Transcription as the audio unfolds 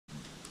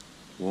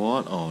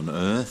What on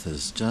earth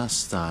has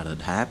just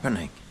started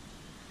happening?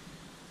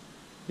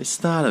 It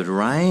started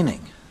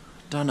raining.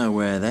 Don't know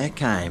where that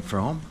came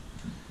from.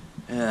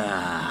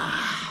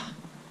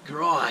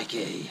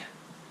 Crikey.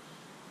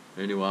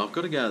 Anyway, I've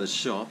got to go to the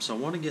shops. I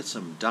want to get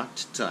some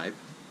duct tape.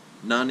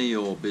 None of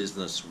your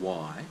business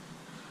why.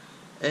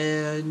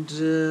 And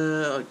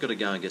I've got to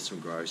go and get some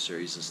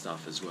groceries and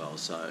stuff as well.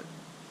 So,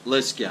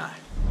 let's go.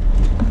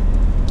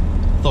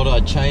 Thought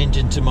I'd change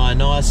into my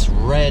nice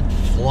red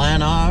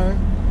flannel.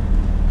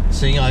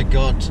 Seeing I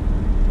got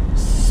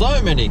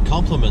so many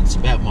compliments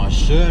about my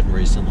shirt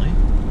recently.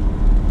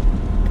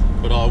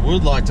 But I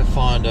would like to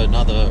find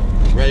another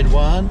red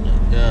one,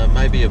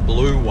 maybe a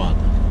blue one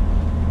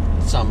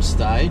at some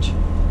stage.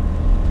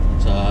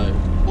 So,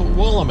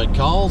 while I'm at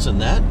Coles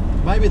and that,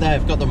 maybe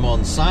they've got them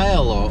on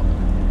sale or...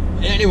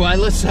 Anyway,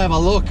 let's have a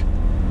look.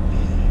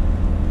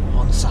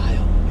 On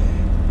sale.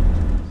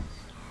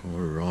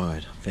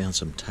 Alright, I found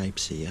some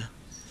tapes here.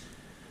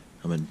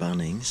 I'm at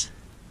Bunnings.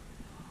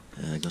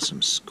 I got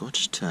some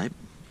scotch tape,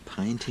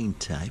 painting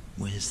tape.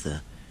 Where's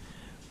that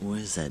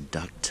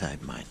duct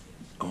tape, mate?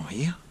 Oh,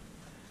 here?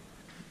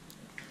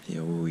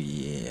 Oh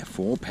yeah,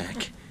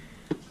 4-pack.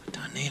 I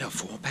don't need a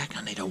 4-pack,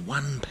 I need a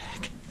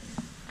 1-pack.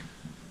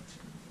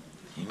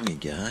 Here we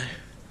go.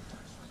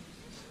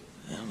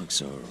 That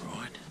looks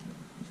alright.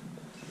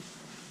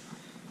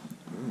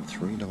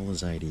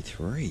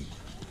 $3.83.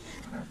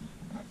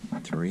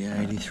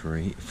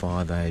 $3.83,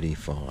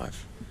 $5.85.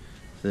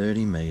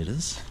 30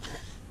 metres.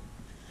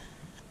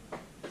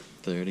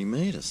 30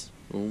 metres.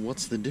 Well,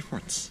 what's the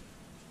difference?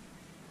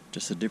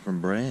 Just a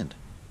different brand.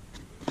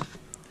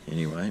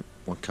 Anyway,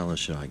 what colour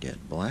should I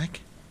get?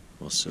 Black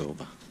or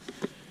silver?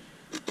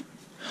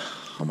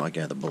 I might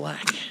go the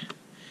black.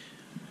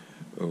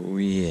 Oh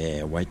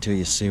yeah, wait till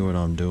you see what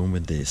I'm doing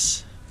with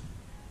this.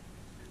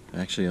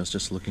 Actually, I was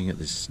just looking at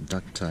this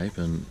duct tape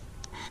and,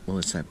 well,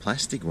 it's that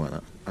plastic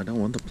one. I don't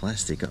want the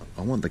plastic,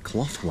 I want the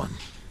cloth one.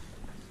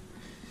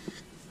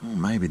 Oh,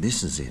 maybe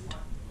this is it.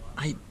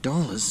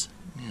 $8?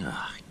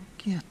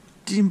 Yeah,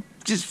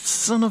 just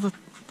son of a...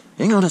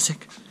 Hang on a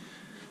sec.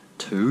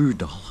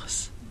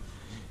 $2.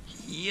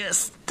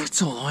 Yes,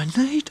 that's all I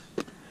need.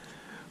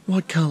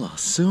 What colour?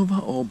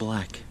 Silver or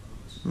black?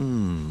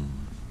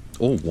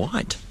 Or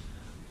white?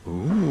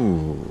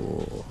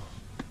 Ooh.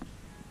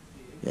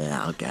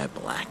 Yeah, I'll go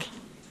black.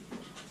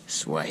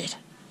 Sweet.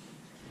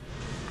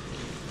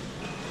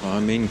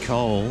 I'm in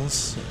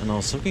Coles and I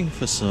was looking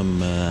for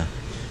some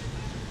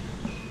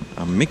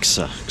a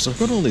mixer because I've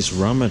got all this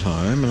rum at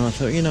home and I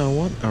thought, you know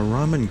what, a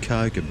rum and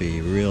coke would be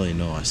really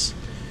nice.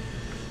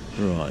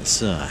 Right,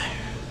 so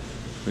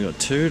we got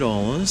 $2,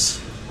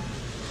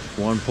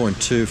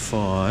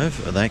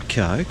 1.25 of that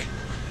coke.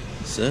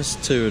 So that's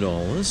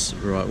 $2.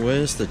 Right,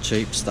 where's the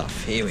cheap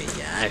stuff? Here we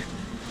go.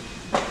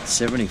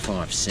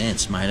 75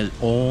 cents, mate. It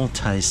all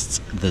tastes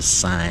the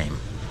same.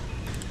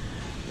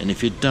 And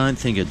if you don't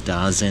think it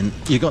does, then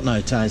you got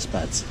no taste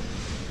buds.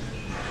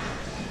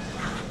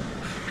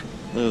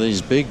 Look at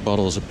these big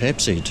bottles of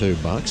Pepsi,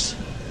 $2.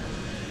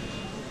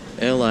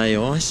 LA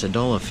Ice,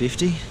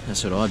 $1.50.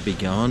 That's what I'd be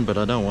going, but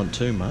I don't want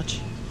too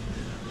much.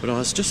 But I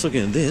was just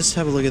looking at this.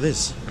 Have a look at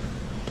this.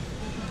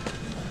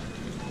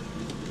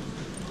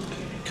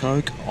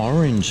 Coke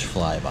orange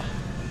flavour.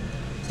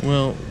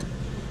 Well,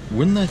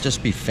 wouldn't that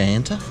just be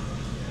Fanta?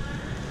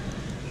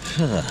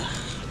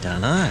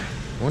 Don't know. I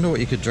wonder what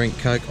you could drink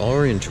Coke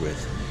orange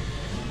with.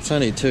 It's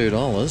only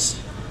 $2.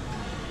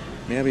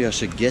 Maybe I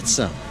should get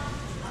some.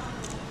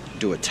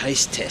 Do a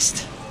taste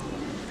test.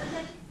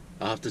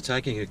 After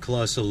taking a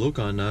closer look,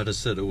 I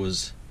noticed that it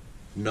was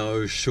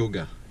no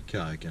sugar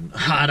Coke, and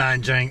I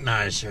don't drink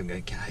no sugar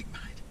Coke,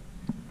 mate.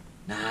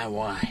 No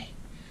way.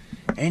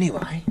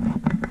 Anyway,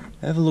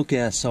 have a look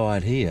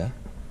outside here.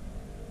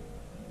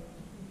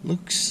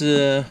 Looks,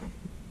 there's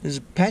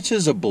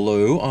patches of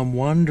blue. I'm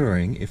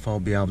wondering if I'll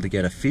be able to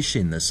get a fish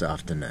in this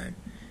afternoon.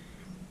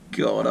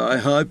 God, I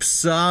hope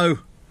so.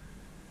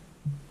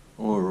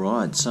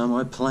 Alright, so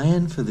my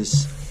plan for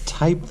this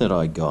tape that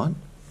I got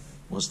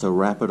was to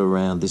wrap it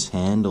around this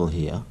handle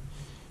here,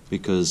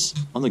 because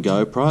on the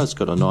GoPro it's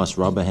got a nice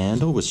rubber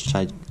handle which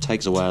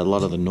takes away a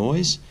lot of the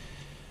noise,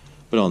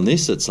 but on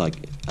this it's like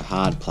a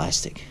hard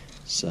plastic.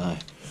 So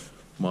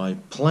my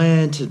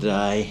plan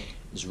today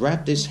is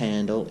wrap this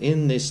handle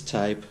in this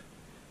tape,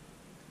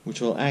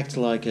 which will act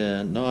like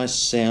a nice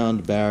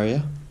sound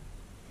barrier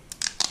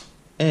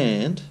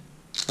and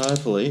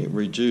hopefully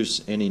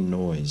reduce any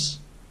noise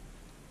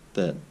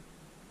that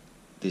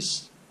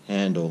this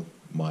handle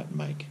might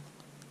make.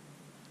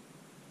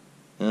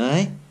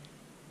 Eh?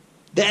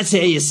 That's how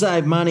you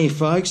save money,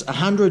 folks.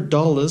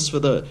 $100 for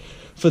the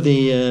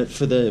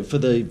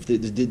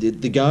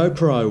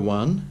GoPro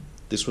one.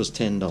 This was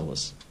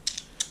 $10.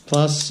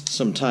 Plus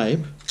some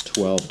tape,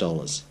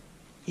 $12.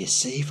 You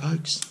see,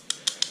 folks?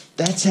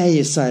 That's how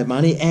you save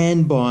money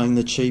and buying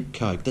the cheap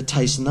Coke that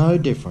tastes no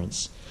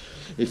difference.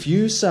 If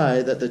you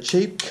say that the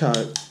cheap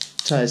Coke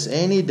tastes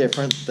any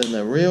different than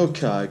the real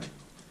Coke,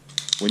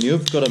 when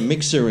you've got a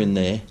mixer in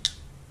there,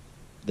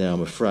 then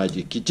I'm afraid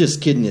you're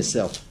just kidding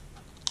yourself.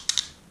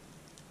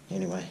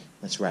 Anyway,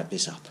 let's wrap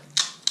this up.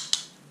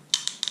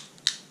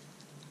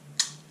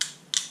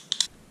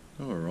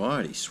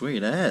 Alrighty,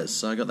 sweet as.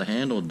 So I got the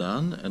handle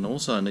done, and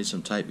also I need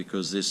some tape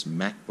because this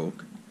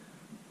MacBook,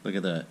 look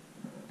at that,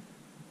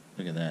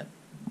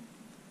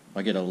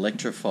 I get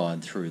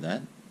electrified through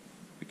that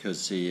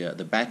because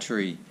the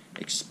battery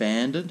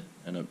expanded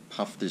and it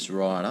puffed this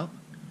right up.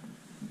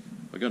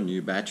 I got a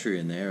new battery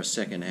in there, a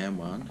second-hand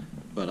one,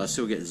 but I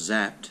still get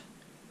zapped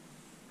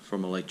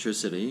from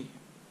electricity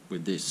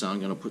with this, so I'm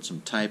going to put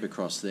some tape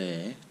across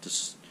there to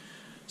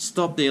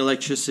stop the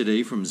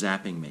electricity from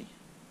zapping me.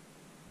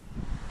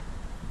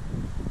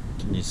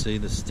 Can you see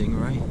the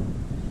stingray?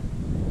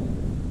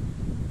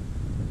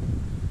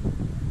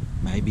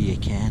 Maybe you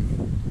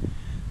can,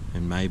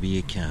 and maybe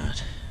you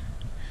can't.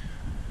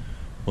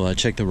 Well, I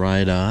checked the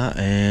radar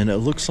and it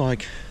looks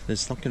like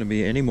there's not going to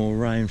be any more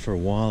rain for a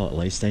while at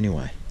least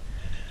anyway.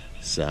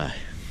 So,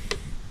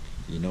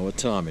 you know what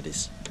time it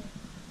is.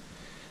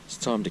 It's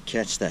time to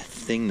catch that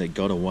thing that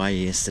got away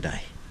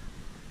yesterday.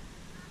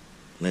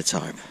 Let's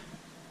hope.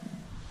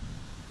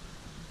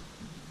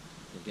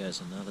 There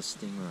goes another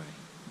stingray.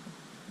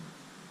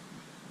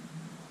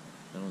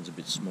 That one's a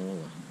bit smaller.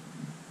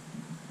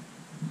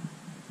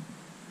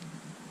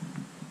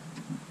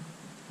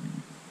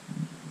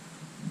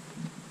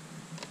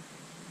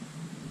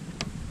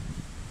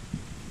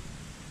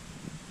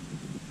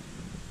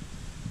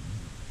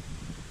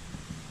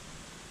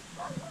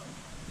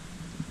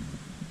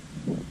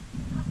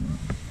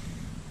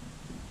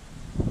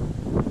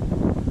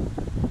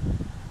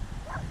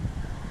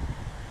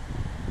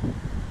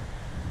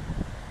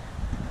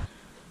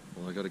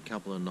 Well, I got a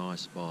couple of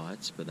nice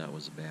bites, but that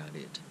was about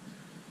it.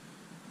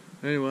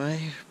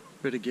 Anyway,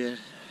 better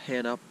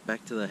head up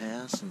back to the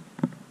house and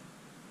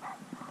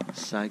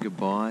say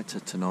goodbye to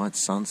tonight's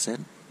sunset.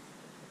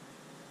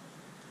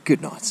 Good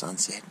night,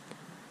 sunset.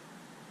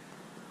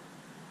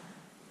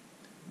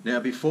 Now,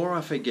 before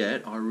I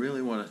forget, I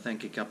really want to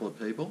thank a couple of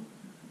people.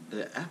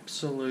 The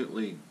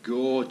absolutely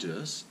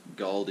gorgeous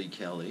Goldie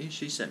Kelly.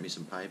 She sent me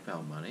some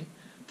PayPal money.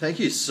 Thank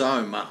you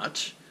so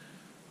much.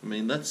 I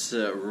mean, that's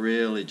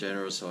really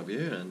generous of you,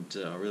 and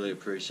I really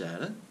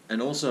appreciate it. And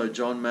also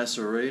John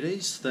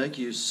Massarides, thank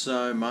you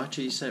so much.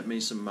 He sent me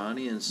some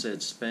money and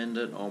said spend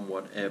it on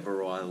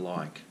whatever I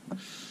like.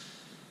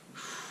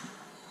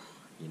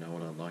 You know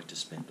what I'd like to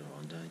spend it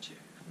on, don't you?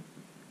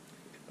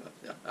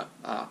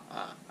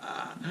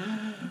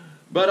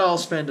 But I'll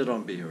spend it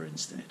on beer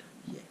instead.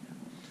 Yeah.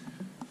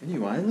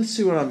 Anyway, let's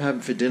see what I'm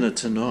having for dinner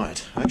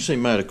tonight. I actually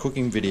made a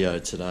cooking video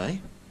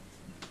today.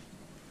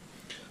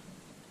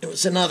 It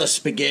was another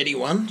spaghetti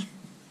one.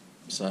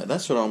 So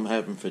that's what I'm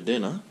having for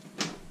dinner.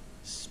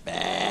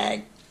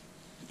 Spag.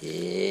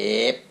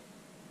 Yep.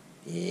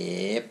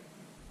 Yep.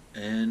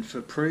 And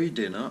for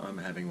pre-dinner, I'm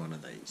having one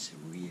of these.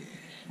 Oh, yeah.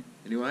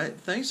 Anyway,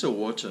 thanks for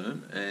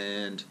watching,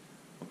 and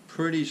I'm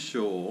pretty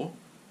sure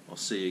I'll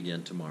see you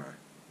again tomorrow.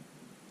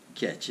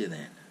 Catch you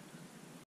then.